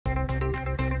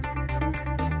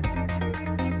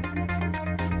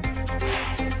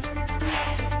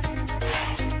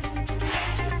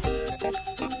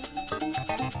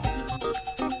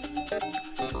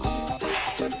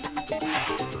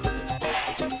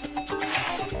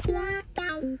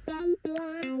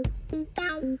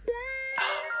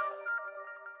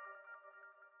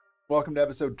Welcome to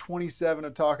episode 27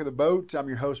 of Talk of the Boat. I'm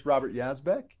your host, Robert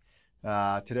Yazbeck.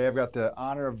 Today I've got the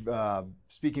honor of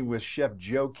speaking with Chef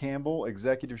Joe Campbell,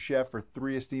 executive chef for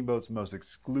three of Steamboat's most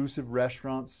exclusive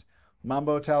restaurants,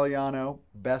 Mambo Italiano,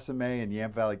 Besame, and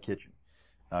Yampa Valley Kitchen.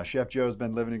 Chef Joe has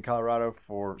been living in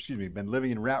been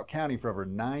living in Routt County for over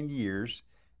 9 years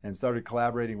and started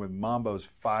collaborating with Mambo's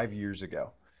 5 years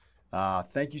ago.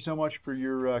 Thank you so much for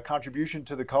your contribution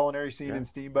to the culinary scene in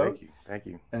Steamboat. Thank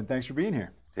you. And thanks for being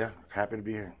here. Yeah, happy to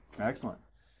be here. Excellent.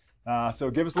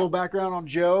 So give us a little background on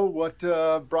Joe. What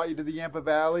brought you to the Yampa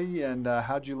Valley, and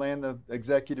how'd you land the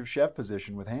executive chef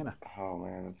position with Hannah? Oh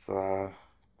man, it's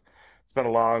been a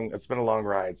long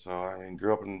ride. So I mean,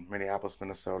 grew up in Minneapolis,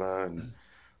 Minnesota, and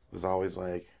was always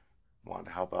like wanting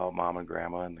to help out mom and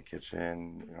grandma in the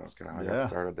kitchen. You know, it's kind of how I got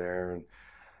started there. And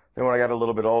then when I got a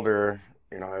little bit older,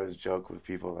 you know, I always joke with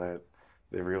people that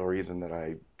the real reason that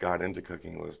I got into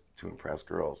cooking was to impress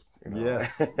girls. You know?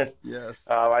 Yes, yes.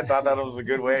 I thought that was a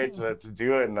good way to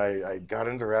do it, and I got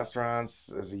into restaurants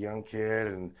as a young kid,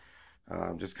 and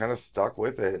just kind of stuck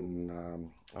with it. And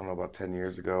I don't know, about 10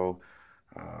 years ago,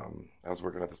 I was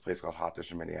working at this place called Hot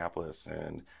Dish in Minneapolis,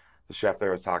 and the chef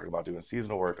there was talking about doing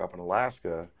seasonal work up in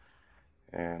Alaska,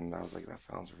 and I was like, that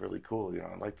sounds really cool. You know,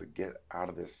 I'd like to get out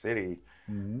of this city,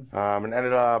 and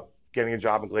ended up getting a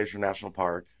job in Glacier National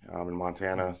Park in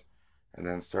Montana. Nice. And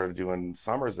then started doing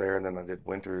summers there, and then I did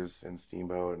winters in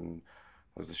Steamboat and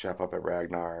was the chef up at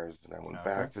Ragnar's, and I went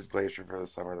back to Glacier for the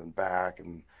summer, then back,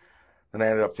 and then I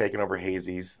ended up taking over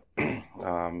Hazy's.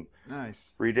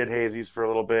 Nice. Redid Hazy's for a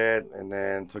little bit, and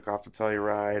then took off to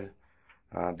Telluride.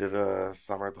 Did a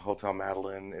summer at the Hotel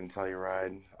Madeline in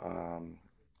Telluride,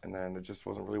 and then it just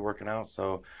wasn't really working out,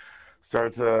 so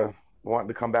started to wanting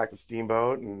to come back to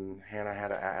Steamboat, and Hannah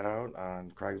had an ad out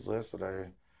on Craigslist that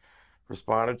I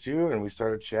responded to, and we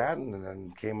started chatting, and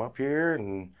then came up here,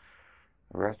 and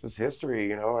the rest is history.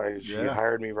 You know, she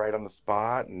hired me right on the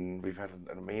spot, and we've had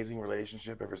an amazing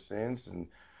relationship ever since, and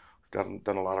we've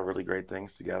done a lot of really great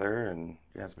things together. And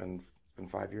yeah, it's been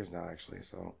 5 years now, actually.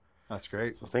 So that's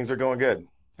great. So things are going good.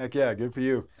 Heck yeah, good for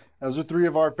you. Those are three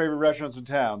of our favorite restaurants in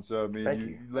town. So I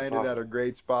mean, you landed at a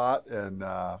great spot, and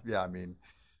yeah, I mean,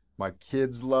 my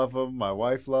kids love them. My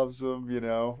wife loves them. You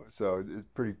know, so it's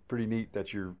pretty neat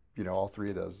that you're, you know, all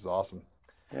three of those is awesome.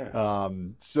 Yeah.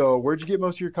 So where'd you get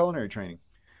most of your culinary training?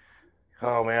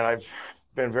 Oh man, I've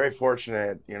been very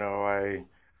fortunate. You know,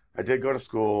 I did go to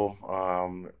school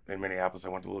in Minneapolis. I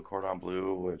went to Le Cordon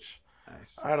Bleu, which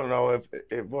I don't know if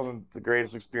it wasn't the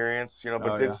greatest experience, you know,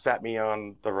 but did set me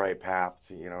on the right path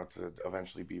to, you know, to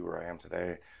eventually be where I am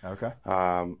today. Okay.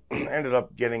 Ended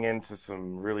up getting into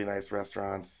some really nice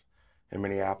restaurants in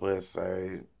Minneapolis.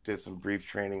 I did some brief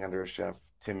training under a chef,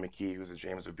 Tim McKee, who's a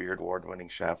James Beard Award-winning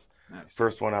chef. Nice.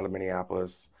 First one out of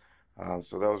Minneapolis.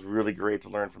 So that was really great to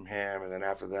learn from him. And then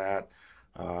after that,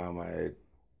 I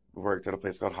worked at a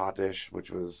place called Hot Dish,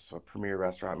 which was a premier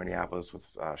restaurant in Minneapolis with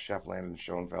Chef Landon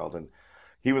Schoenfeld. And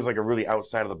he was like a really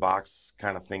outside of the box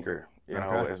kind of thinker, you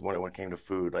know, when it came to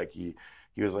food. Like he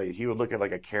was like, he would look at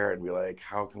like a carrot and be like,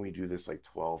 how can we do this like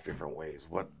 12 different ways?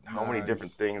 How many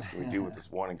different things can we do with this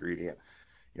one ingredient?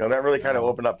 You know, that really kind of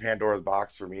opened up Pandora's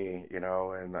box for me, you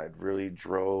know, and it really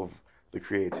drove the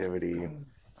creativity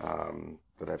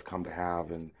that I've come to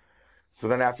have. And so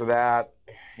then after that,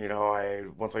 you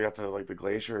know, once I got to like the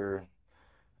Glacier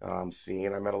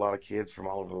scene, I met a lot of kids from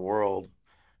all over the world,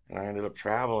 and I ended up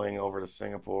traveling over to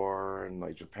Singapore and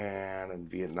like Japan and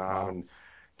Vietnam and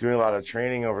doing a lot of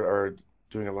traveling over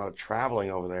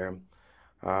there.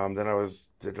 Then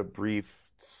did a brief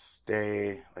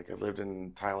stay, like I lived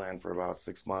in Thailand for about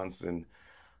 6 months, and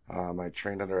I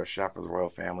trained under a chef of the royal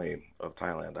family of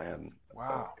Thailand.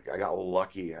 I got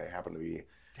lucky. I happened to be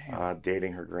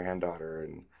dating her granddaughter,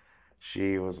 and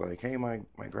she was like, hey, my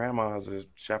grandma is a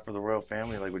chef of the royal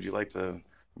family. Like, would you like to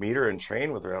meet her and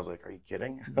train with her? I was like, are you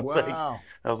kidding? I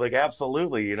was like,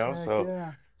 absolutely, you know.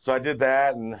 So I did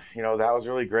that, and you know, that was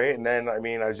really great. And then I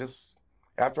mean,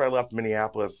 after I left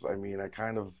Minneapolis, I mean, I've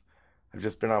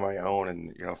just been on my own,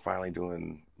 and you know, finally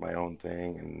doing my own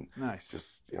thing, and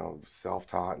just, you know,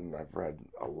 self-taught, and I've read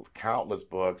countless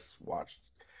books, watched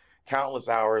countless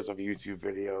hours of YouTube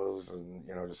videos, and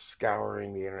you know, just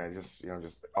scouring the internet, just, you know,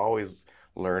 just always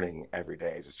learning every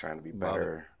day, just trying to be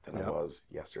better than I was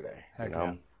yesterday. Heck, you know.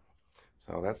 Yeah.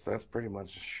 So that's pretty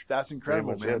much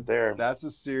incredible, pretty much man. it there. That's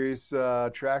a serious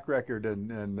track record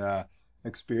and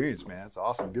experience, man. It's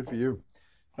awesome. Good for you.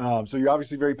 So you're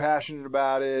obviously very passionate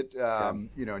about it,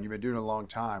 you know, and you've been doing it a long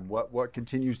time. What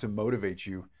continues to motivate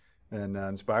you and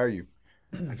inspire you?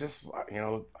 I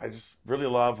just really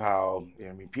love how,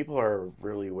 I mean, people are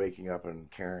really waking up and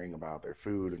caring about their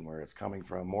food and where it's coming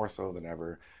from more so than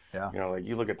ever. Yeah. Like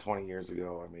you look at 20 years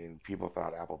ago, I mean, people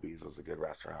thought Applebee's was a good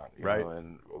restaurant, Right.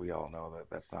 and we all know that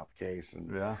that's not the case.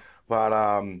 Yeah. But,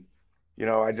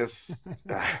 I just,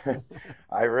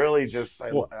 I really just,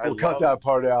 I We'll cut love, that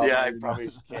part out. yeah, I Maybe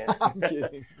probably can't. I'm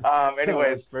kidding. No, Anyways,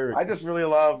 that's very I cool. just really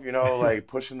love, like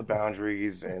pushing the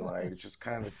boundaries and like just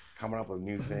kind of coming up with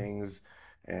new things.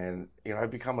 And, I've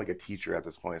become like a teacher at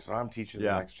this point. So I'm teaching the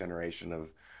Yeah. next generation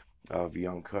of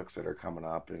young cooks that are coming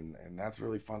up. And that's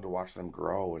really fun to watch them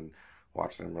grow and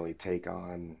watch them really take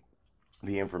on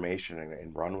the information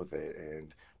and run with it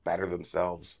and better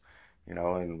themselves.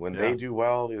 And when they Yeah. do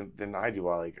well, then I do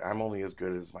well. Like I'm only as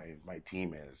good as my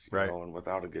team is, Right. and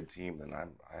without a good team, then I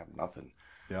have nothing.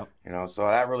 Yeah. So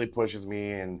that really pushes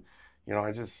me, and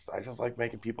I just like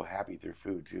making people happy through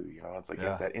food too. It's like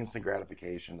Yeah. that instant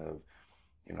gratification of,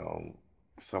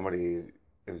 somebody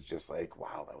is just like,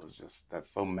 wow, that's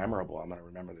so memorable. I'm gonna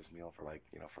remember this meal for like,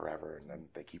 forever, and then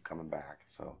they keep coming back.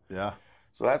 So Yeah.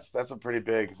 that's a pretty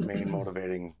big main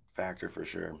motivating factor for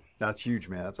sure. That's huge,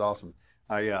 man. That's awesome.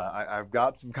 I've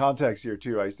got some context here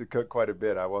too. I used to cook quite a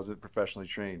bit. I wasn't professionally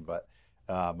trained, but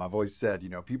I've always said,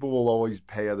 people will always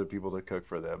pay other people to cook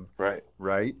for them. Right.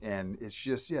 Right. And it's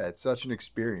just, it's such an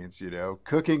experience,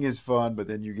 Cooking is fun, but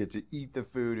then you get to eat the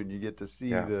food and you get to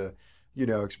see the,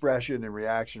 expression and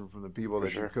reaction from the people For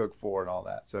that sure. you cook for and all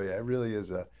that. So yeah, it really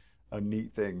is a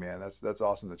neat thing, man. That's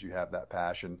awesome that you have that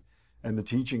passion. And the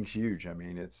teaching's huge. I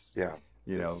mean, it's Yeah.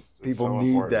 It's people so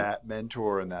need important. that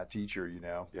mentor and that teacher,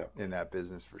 Yeah. in that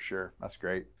business for sure. That's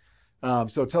great.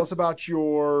 So tell us about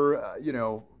your,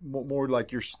 more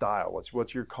like your style.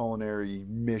 What's your culinary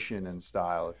mission and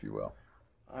style, if you will?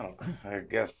 I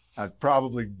guess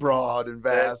Probably broad and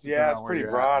vast. yeah, it's pretty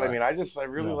broad. At, I mean, I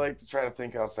really like to try to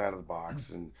think outside of the box,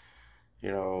 and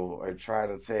I try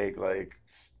to take like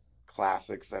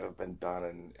classics that have been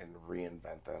done and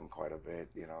reinvent them quite a bit.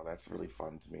 That's really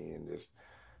fun to me, and just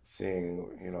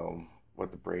seeing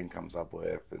what the brain comes up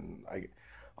with, and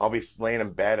I'll be laying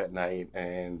in bed at night,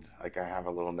 and like I have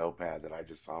a little notepad that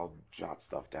I'll jot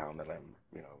stuff down that I'm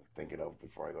thinking of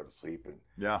before I go to sleep. And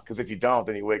yeah, because if you don't,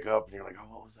 then you wake up and you're like, oh,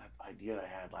 what was that idea I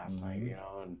had last night?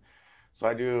 And so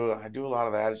I do a lot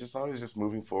of that. It's just always just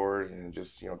moving forward and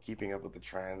just keeping up with the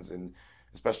trends, and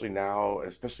especially now,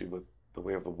 especially with the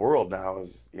way of the world now,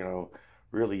 is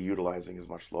really utilizing as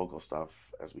much local stuff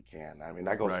as we can. I mean,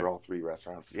 that goes Right. for all three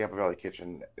restaurants. The Yampa Valley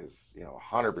Kitchen is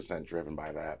 100% driven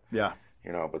by that. Yeah.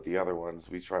 But the other ones,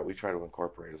 we try to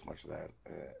incorporate as much of that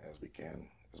as we can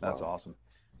as well. That's awesome.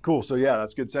 Cool. So yeah,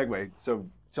 that's a good segue. So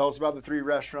tell us about the three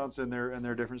restaurants and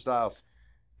their different styles.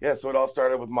 Yeah, so it all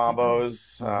started with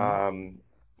Mambo's.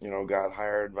 Mm-hmm. Got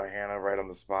hired by Hannah right on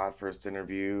the spot, first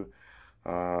interview.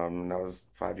 That was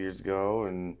 5 years ago,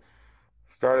 and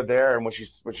started there. And when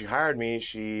she hired me,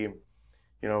 she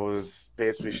was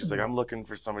basically, she's like, I'm looking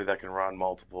for somebody that can run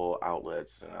multiple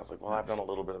outlets. And I was like, well, I've done a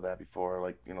little bit of that before.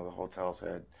 Like, the hotels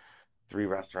had 3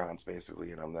 restaurants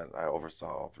basically, that I oversaw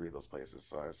all 3 of those places.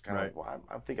 So I was kind of like, well,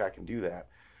 I think I can do that.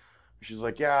 She's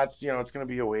like, yeah, it's, it's going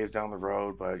to be a ways down the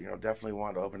road, but, definitely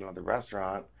want to open another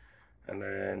restaurant. And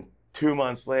then 2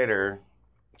 months later,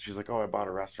 she's like, oh, I bought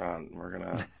a restaurant and we're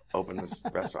going to open this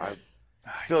restaurant.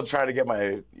 I still trying to get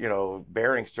my,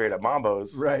 bearing straight at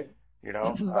Mambo's. Right.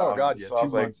 Oh God, yeah. So I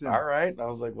was 2 months in. all right. I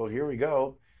was like, well, here we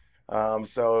go.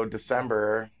 So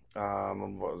December,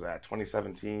 what was that?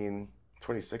 2017,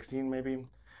 2016 maybe.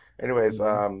 Anyways,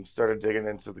 started digging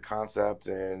into the concept,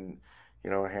 and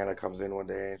Hannah comes in one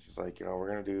day and she's like, we're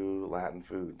gonna do Latin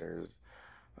food. There's,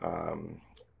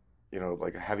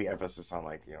 like a heavy emphasis on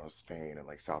like Spain and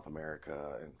like South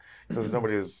America, and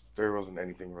because there wasn't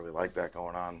anything really like that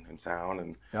going on in town.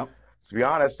 And to be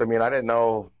honest, I mean, I didn't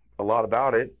know a lot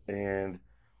about it, and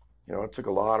it took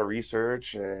a lot of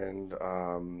research, and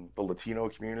the Latino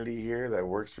community here that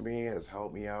works for me has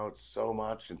helped me out so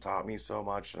much and taught me so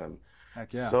much, and I'm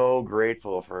so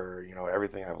grateful for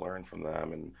everything I've learned from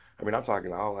them. And I mean,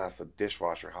 I'll ask the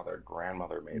dishwasher how their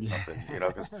grandmother made something,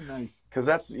 because nice.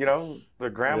 That's the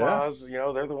grandmas,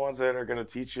 they're the ones that are going to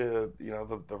teach you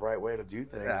the right way to do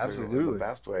things, absolutely, or the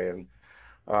best way. And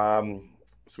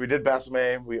so we did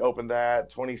Besame. We opened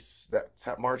that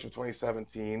March of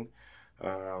 2017.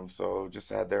 So just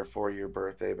had their 4-year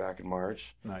birthday back in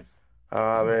March. Nice.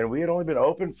 And we had only been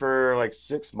open for like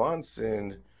 6 months,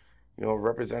 and a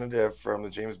representative from the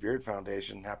James Beard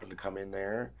Foundation happened to come in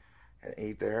there and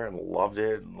ate there and loved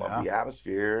it and loved the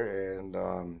atmosphere,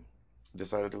 and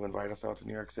decided to invite us out to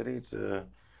New York City to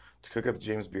cook at the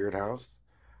James Beard House.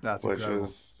 That's which incredible.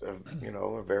 was,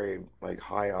 a very like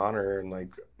high honor and like,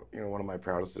 one of my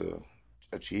proudest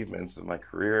achievements in my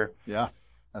career. Yeah,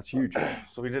 that's huge.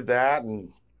 So we did that, and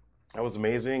that was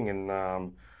amazing. And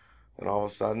then all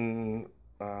of a sudden,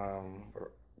 um,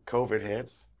 COVID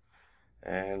hits,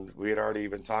 and we had already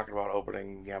been talking about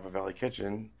opening Yampa Valley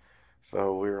Kitchen.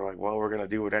 So we were like, well, we're going to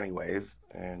do it anyways.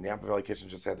 And Yampa Valley Kitchen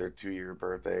just had their 2-year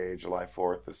birthday, July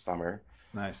 4th this summer.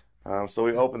 Nice. So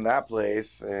we opened that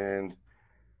place, and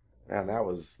man, that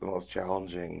was the most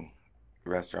challenging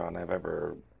restaurant I've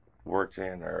ever worked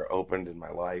in or opened in my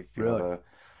life. Really?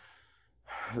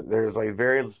 There's like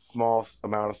very small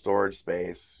amount of storage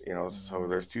space, so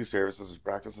there's 2 services, there's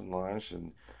breakfast and lunch,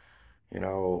 and you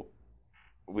know,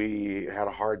 we had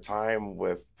a hard time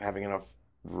with having enough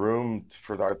room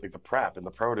for the prep and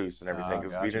the produce and everything,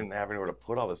 because we Gotcha. didn't have anywhere to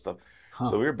put all this stuff. Huh.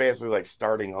 So we were basically like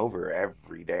starting over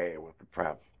every day with the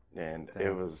prep, and Damn.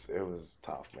 it was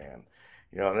tough, man.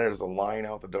 And there's a line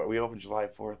out the door. We opened July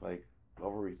 4th, like,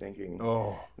 what were we thinking?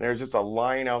 Oh, There's just a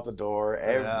line out the door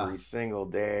yeah. every single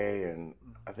day, and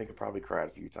I think I probably cried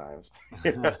a few times.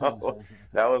 That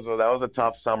was a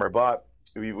tough summer, but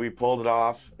we pulled it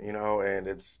off, and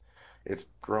it's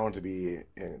grown to be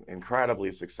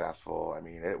incredibly successful. I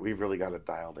mean, we've really got it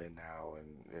dialed in now, and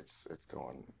it's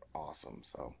going awesome.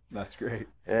 So That's great.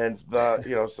 and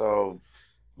so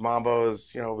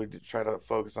Mambo's, we try to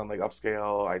focus on like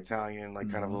upscale Italian, like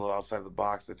kind of a little outside the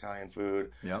box Italian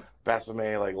food. Yep.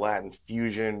 Besame, like Latin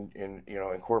fusion, and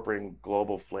incorporating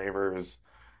global flavors,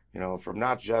 from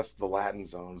not just the Latin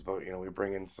zones, but we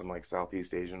bring in some like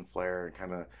Southeast Asian flair and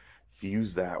kind of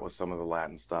fuse that with some of the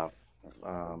Latin stuff.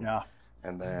 Yeah.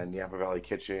 And then Yampa Valley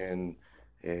Kitchen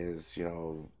is,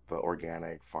 the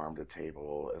organic farm to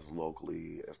table as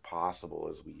locally as possible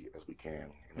as we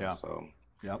can. Yeah. So,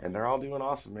 Yep. and they're all doing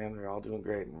awesome, man. They're all doing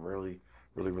great, and really,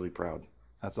 really, really proud.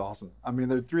 That's awesome. I mean,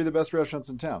 they're 3 of the best restaurants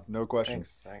in town, no question.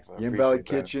 Thanks. I Yampa Valley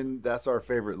appreciate that. Kitchen, that's our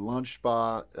favorite lunch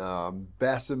spot.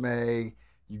 Besame,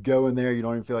 you go in there, you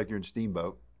don't even feel like you're in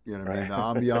Steamboat. You know what I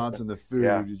mean? The ambiance and the food,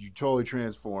 Yeah. you totally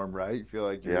transform, right? You feel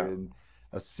like you're in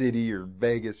a city or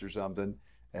Vegas or something.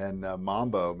 And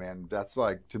Mambo, man, that's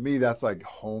like, to me, that's like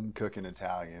home cooking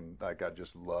Italian. Like, I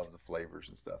just love the flavors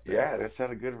and stuff. There. Yeah, it's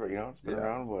had a good, it's been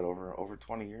around, over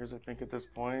 20 years, I think, at this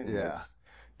point. And Yeah. it's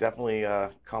definitely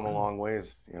come a long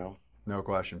ways, No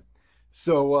question.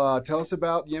 So tell us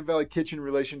about the Yampa Valley Kitchen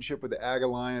relationship with the Ag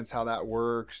Alliance, how that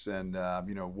works, and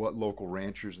what local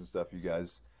ranchers and stuff you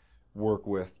guys work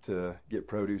with to get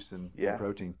produce and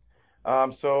protein.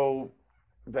 So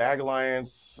the Ag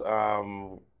Alliance,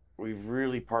 we've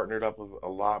really partnered up with a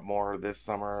lot more this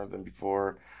summer than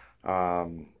before.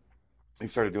 We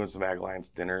started doing some Ag Alliance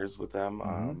dinners with them.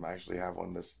 I actually have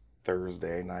one this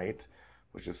Thursday night,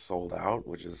 which is sold out,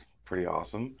 which is pretty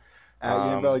awesome. At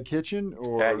Yampa Valley Kitchen?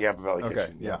 Or At Yampa Valley Kitchen.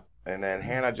 Okay, yeah. And then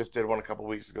Hannah just did one a couple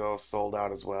weeks ago, sold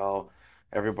out as well.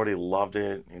 Everybody loved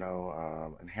it,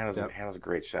 and Hannah's a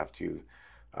great chef too.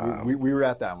 We were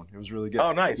at that one. It was really good.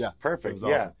 Oh, nice. Yeah, Perfect. it was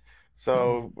awesome.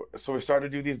 So we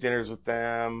started to do these dinners with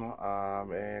them,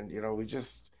 and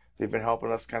they've been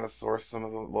helping us kind of source some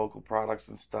of the local products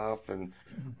and stuff, and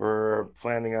we're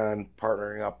planning on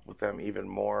partnering up with them even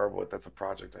more. But that's a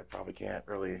project I probably can't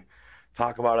really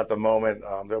talk about at the moment.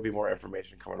 There'll be more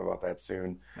information coming about that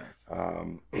soon. Nice.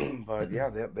 But yeah,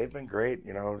 they've been great.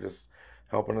 Just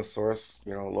helping us source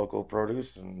local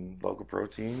produce and local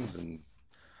proteins, and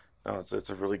it's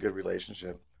a really good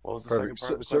relationship. What was the second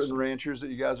part of the certain question? ranchers that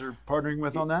you guys are partnering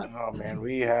with on that? Oh man,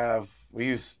 we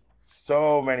use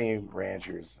so many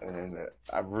ranchers, and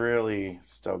I'm really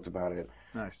stoked about it.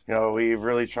 Nice. We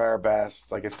really try our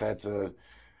best, like I said, to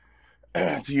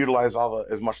utilize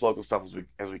as much local stuff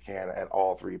as we can at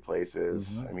all 3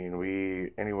 places. I mean,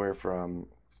 we anywhere from,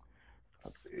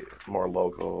 let's see, more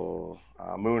local,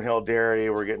 Moon Hill Dairy,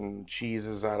 we're getting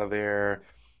cheeses out of there.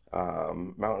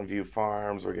 Mountain View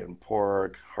Farms, we're getting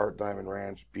pork. Heart Diamond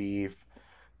Ranch beef.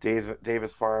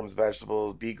 Davis Farms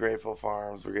vegetables. Be Grateful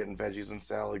Farms, we're getting veggies and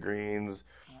salad greens.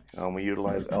 Nice. We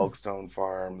utilize Elkstone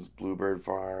Farms, Bluebird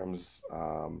Farms.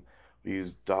 We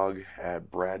use Doug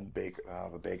at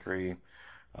the bakery.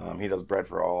 He does bread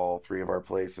for all 3 of our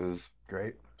places.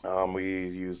 Great. We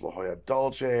use La Jolla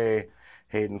Dolce,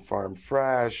 Hayden Farm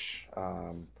Fresh.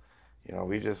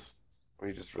 We just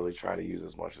really try to use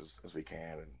as much as we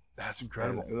can. And That's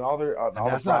incredible. and all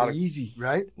that's the not products, easy,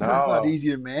 right? No. That's not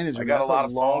easy to manage. I got That's a lot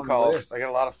of phone long calls. list. I got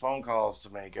a lot of phone calls to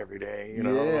make every day.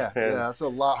 Yeah, And, that's a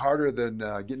lot harder than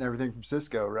getting everything from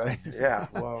Cisco, right? yeah,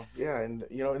 well, yeah, and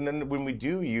and then when we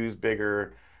do use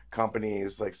bigger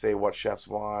companies like say What Chefs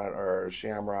Want or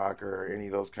Shamrock or any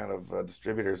of those kind of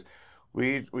distributors,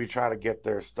 we try to get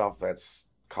their stuff that's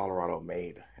Colorado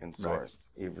made and Right. sourced,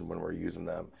 even when we're using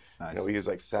them. Nice. We use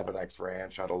like 7X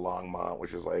Ranch out of Longmont,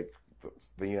 which is like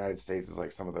the United States is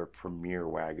like some of their premier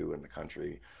Wagyu in the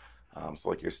country. So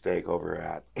like your steak over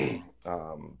at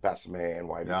Besame and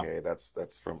YBK,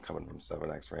 that's from coming from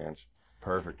 7X Ranch.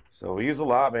 Perfect. So we use a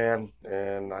lot, man,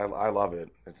 and I love it.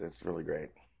 It's really great.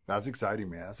 That's exciting,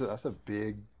 man. That's a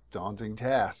big, daunting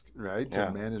task, right? To Yeah.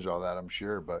 manage all that, I'm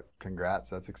sure. But congrats,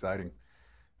 that's exciting.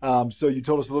 So you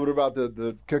told us a little bit about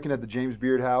the cooking at the James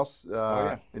Beard House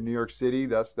Yeah. in New York City.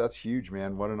 That's huge,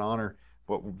 man. What an honor.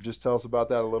 Just tell us about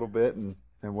that a little bit and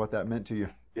what that meant to you.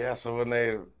 Yeah, so when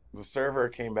the server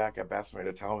came back at Besame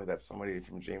to tell me that somebody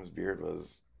from James Beard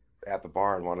was at the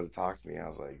bar and wanted to talk to me, I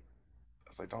was like,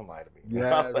 don't lie to me.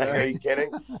 Yeah, I was like, right. are you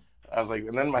kidding? I was like,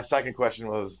 and then my second question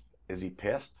was, is he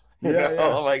pissed? Yeah,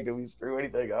 yeah. Like, did we screw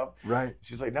anything up? Right.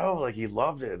 She's like, no, like he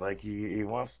loved it. Like he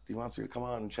wants you to come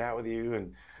on and chat with you.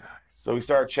 And so we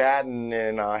started chatting,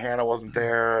 and Hannah wasn't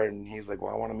there, and he's like,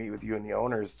 well, I want to meet with you and the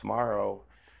owners tomorrow.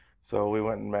 So we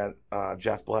went and met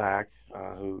Jeff Black,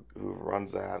 who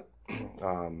runs that,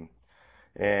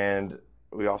 and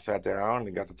we all sat down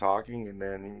and got to talking, and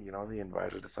then he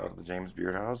invited us out to the James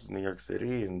Beard House in New York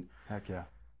City, and Heck yeah.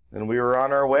 then we were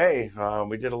on our way.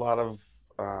 We did took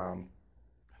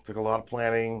a lot of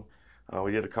planning.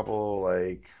 We did a couple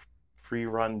like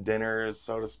pre-run dinners,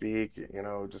 so to speak.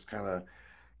 Just kind of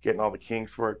getting all the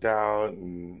kinks worked out,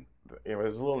 and it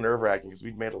was a little nerve-wracking because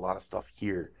we'd made a lot of stuff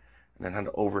here, and then had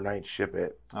to overnight ship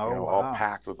it. Oh, all wow.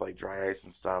 packed with like dry ice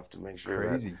and stuff to make sure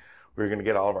Crazy. that we were going to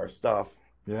get all of our stuff.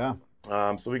 Yeah.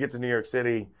 So we get to New York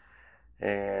City,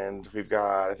 and we've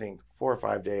got, I think, 4 or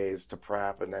 5 days to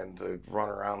prep and then to run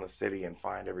around the city and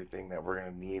find everything that we're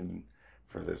going to need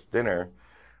for this dinner,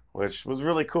 which was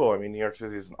really cool. I mean, New York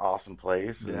City is an awesome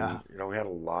place. And, Yeah. we had a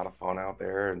lot of fun out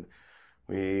there, and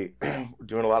we were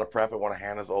doing a lot of prep at one of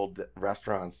Hannah's old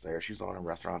restaurants there. She's owning a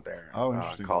restaurant there. Oh,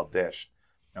 interesting. Called Dish.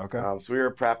 Okay. So we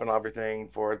were prepping everything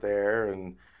for it there,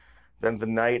 and then the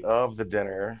night of the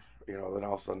dinner, then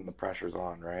all of a sudden the pressure's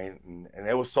on, right? And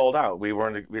it was sold out. We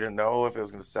didn't know if it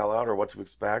was going to sell out or what to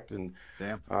expect, and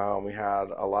Damn. we had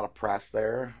a lot of press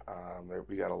there.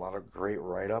 We got a lot of great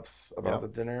write-ups about Yep. the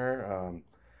dinner,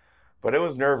 but it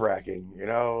was nerve-wracking.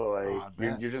 I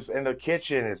bet. You're just, and the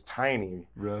kitchen is tiny,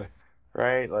 Really?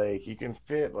 right? Like you can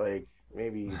fit like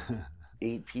maybe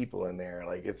 8 people in there.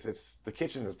 Like it's the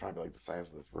kitchen is probably like the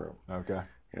size of this room. Okay.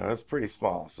 It's pretty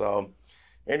small. So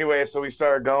anyway, so we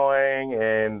started going,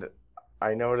 and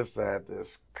I noticed that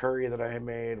this curry that I had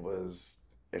made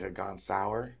it had gone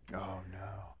sour, Oh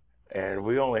no. and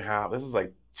we only this is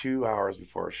like 2 hours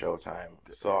before showtime.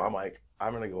 So I'm like,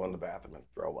 I'm gonna go in the bathroom and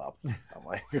throw up. I'm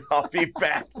like, I'll be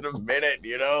back in a minute,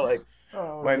 like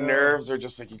Oh, my no. nerves are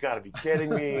just like, you gotta be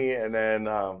kidding me. And then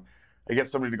I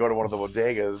get somebody to go to one of the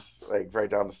bodegas like right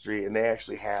down the street, and they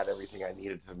actually had everything I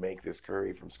needed to make this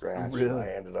curry from scratch. Really? And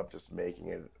I ended up just making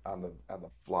it on the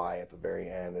fly at the very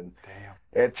end, and Damn.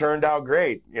 it turned out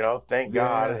great. Thank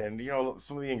God. Yeah. And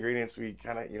some of the ingredients we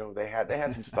kind of they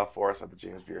had some stuff for us at the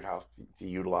James Beard House to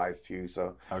utilize too.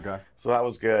 So Okay. that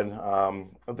was good.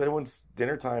 But then once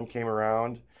dinner time came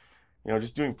around,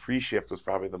 just doing pre-shift was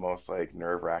probably the most like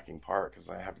nerve-wracking part, because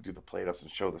I have to do the plate ups and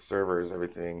show the servers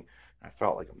everything. I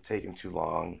felt like I'm taking too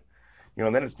long,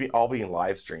 and then it's all being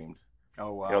live streamed.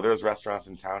 Oh wow. There's restaurants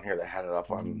in town here that had it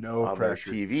up on their pressure.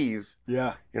 TVs,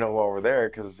 Yeah. while we're there,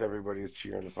 because everybody's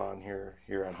cheering us on here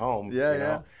at home.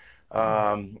 Yeah,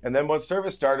 And then when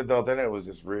service started, though, then it was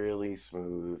just really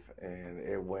smooth, and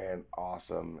it went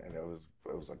awesome, and it was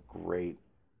a great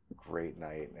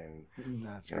night, and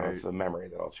That's it's great. a memory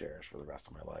that I'll cherish for the rest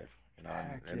of my life.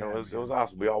 Heck And yeah, it was man.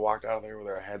 awesome. We all walked out of there with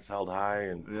our heads held high,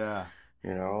 and Yeah.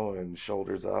 and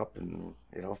shoulders up, and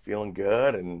feeling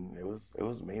good, and it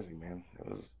was amazing, man. It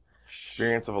was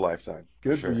experience of a lifetime.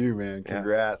 Good sure. for you, man. Yeah.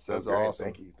 Congrats. That was That's great.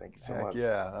 awesome. Thank you so Heck much.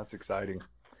 yeah, that's exciting.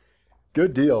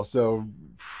 Good deal. So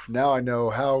now I know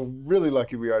how really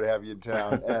lucky we are to have you in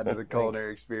town, add to the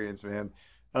culinary experience, man.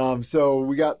 So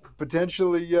we got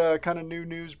potentially kind of new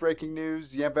news, breaking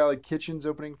news. Yampa Valley Kitchen's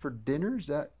opening for dinner. Is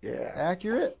that Yeah.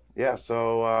 accurate? Yeah.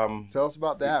 So Tell us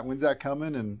about that. When's that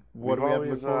coming, and what do we have to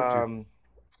look forward to?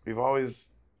 We've always,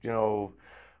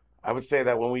 I would say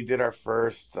that when we did our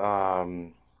first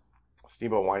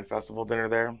Steamboat Wine Festival dinner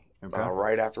there, Okay.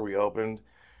 right after we opened,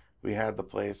 we had the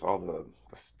place, all the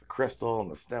crystal and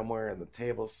the stemware and the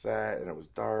table set, and it was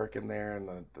dark in there, and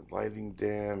the lighting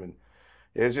dim, and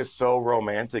it was just so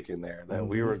romantic in there that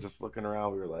we were just looking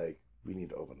around. We were like, we need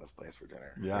to open this place for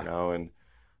dinner. Yeah. And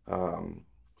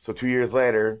so 2 years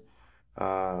later,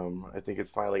 I think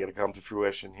it's finally going to come to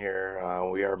fruition here.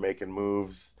 We are making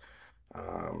moves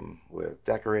with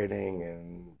decorating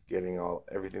and getting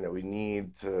everything that we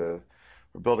need to.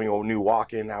 We're building a new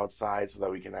walk-in outside so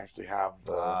that we can actually have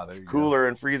the cooler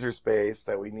and freezer space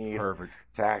that we need Perfect.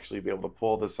 to actually be able to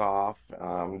pull this off.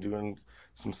 Doing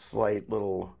some slight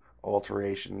little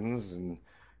alterations in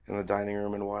the dining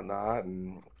room and whatnot,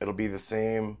 and it'll be the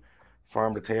same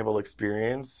farm to table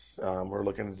experience. We're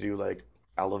looking to do like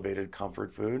elevated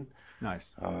comfort food.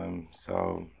 Nice.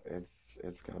 So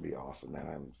it's gonna be awesome, man.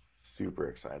 I'm super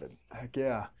excited. Heck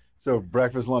yeah. So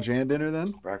breakfast, lunch, and dinner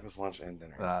then? Breakfast, lunch, and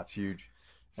dinner. That's huge.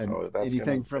 And so that's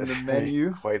anything from the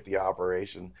menu? Quite the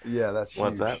operation. Yeah, that's huge.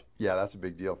 What's that? Yeah, that's a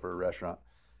big deal for a restaurant.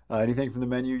 Anything from the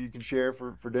menu you can share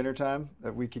for dinner time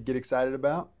that we could get excited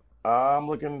about? I'm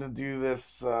looking to do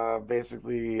this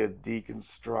basically a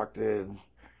deconstructed,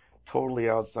 totally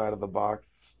outside of the box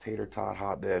tater tot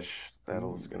hot dish.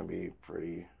 That'll going to be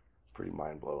pretty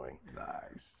mind blowing.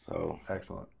 Nice. So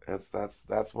excellent.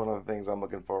 That's one of the things I'm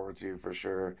looking forward to for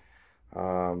sure.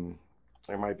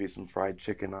 There might be some fried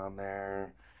chicken on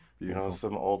there. Beautiful. You know,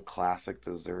 some old classic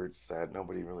desserts that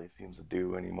nobody really seems to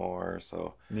do anymore.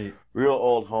 So neat. Real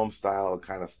old home style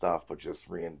kind of stuff, but just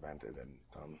reinvented and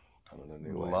done in a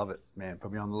new way. Love it, man.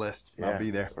 Put me on the list. Yeah, I'll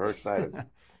be there. We're excited.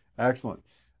 Excellent.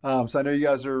 So I know you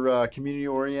guys are community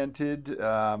oriented.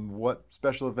 What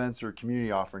special events or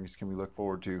community offerings can we look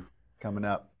forward to coming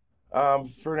up?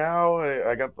 For now,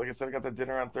 I got the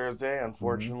dinner on Thursday.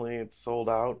 Unfortunately, it's sold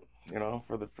out. You know,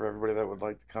 for everybody that would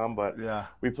like to come, but yeah,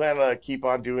 we plan to keep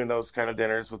on doing those kind of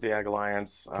dinners with the Ag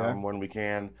Alliance okay. When we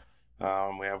can.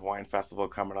 We have Wine Festival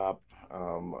coming up.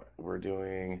 We're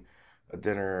doing a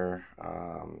dinner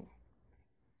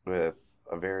with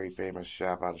a very famous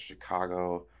chef out of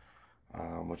Chicago,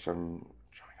 which I'm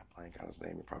trying to blank on his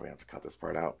name. You probably have to cut this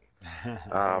part out.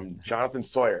 Jonathan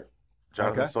Sawyer.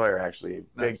 Jonathan Sawyer, actually,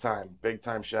 nice. big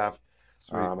time chef.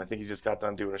 I think he just got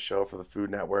done doing a show for the Food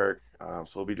Network,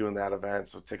 so we'll be doing that event.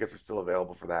 So tickets are still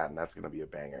available for that, and that's going to be a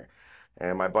banger.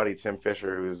 And my buddy Tim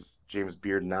Fisher, who's James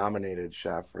Beard nominated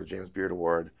chef for the James Beard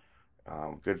Award,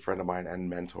 good friend of mine and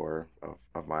mentor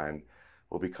of mine,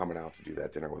 will be coming out to do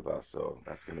that dinner with us. So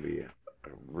that's going to be a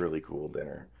really cool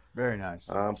dinner. Very nice.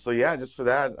 So yeah, just for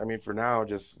that, I mean, for now,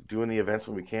 just doing the events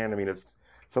when we can. I mean,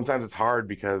 sometimes it's hard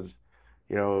because,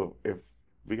 you know, if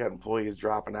we got employees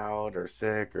dropping out or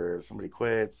sick or somebody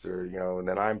quits or, you know, and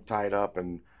then I'm tied up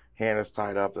and Hannah's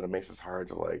tied up, then it makes us hard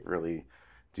to like really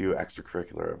do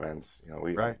extracurricular events. You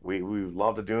know, we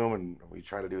love to do them and we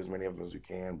try to do as many of them as we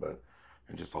can, but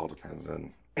it just all depends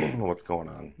on what's going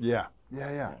on. Yeah.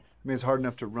 I mean, it's hard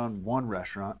enough to run one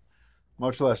restaurant,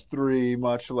 much less three,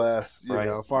 much less, you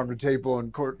know, farm to table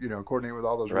and coordinate with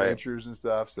all those ranchers and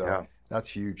stuff. So that's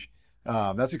huge.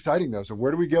 That's exciting though. So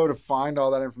where do we go to find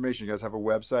all that information? You guys have a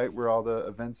website where all the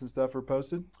events and stuff are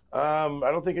posted? I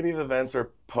don't think any of the events are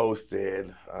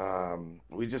posted.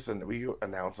 We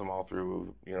announce them all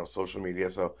through, you know, social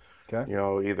media. So, you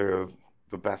know, either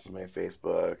the Besame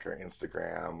Facebook or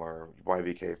Instagram or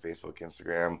YVK Facebook,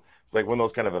 Instagram. It's like when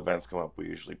those kind of events come up, we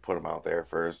usually put them out there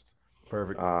first.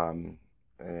 Perfect.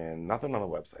 And nothing on the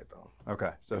website though.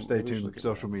 Okay, so stay tuned.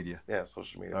 Social media. Yeah,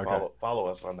 social media. Okay. Follow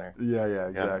us on there. Yeah,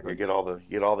 exactly. You get all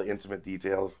the intimate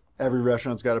details. Every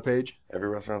restaurant's got a page. Every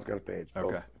restaurant's got a page.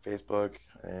 Okay. Both Facebook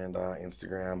and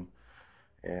Instagram,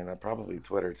 and probably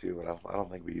Twitter too. But I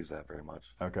don't think we use that very much.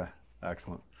 Okay,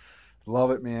 excellent. Love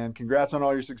it, man. Congrats on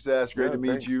all your success. Great to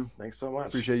meet you. Thanks so much.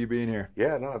 Appreciate you being here.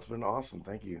 Yeah, no, it's been awesome.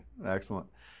 Thank you. Excellent.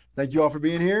 Thank you all for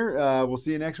being here. We'll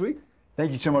see you next week.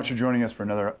 Thank you so much for joining us for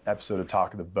another episode of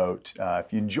Talk of the Boat.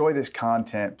 If you enjoy this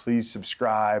content, please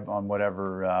subscribe on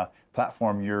whatever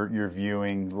platform you're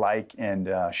viewing, like,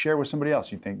 and share with somebody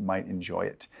else you think might enjoy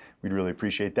it. We'd really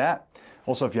appreciate that.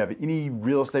 Also, if you have any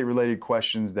real estate related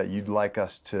questions that you'd like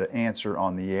us to answer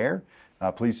on the air,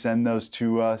 please send those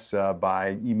to us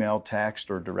by email,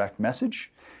 text, or direct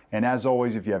message. And as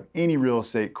always, if you have any real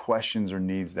estate questions or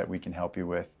needs that we can help you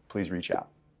with, please reach out.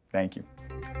 Thank you.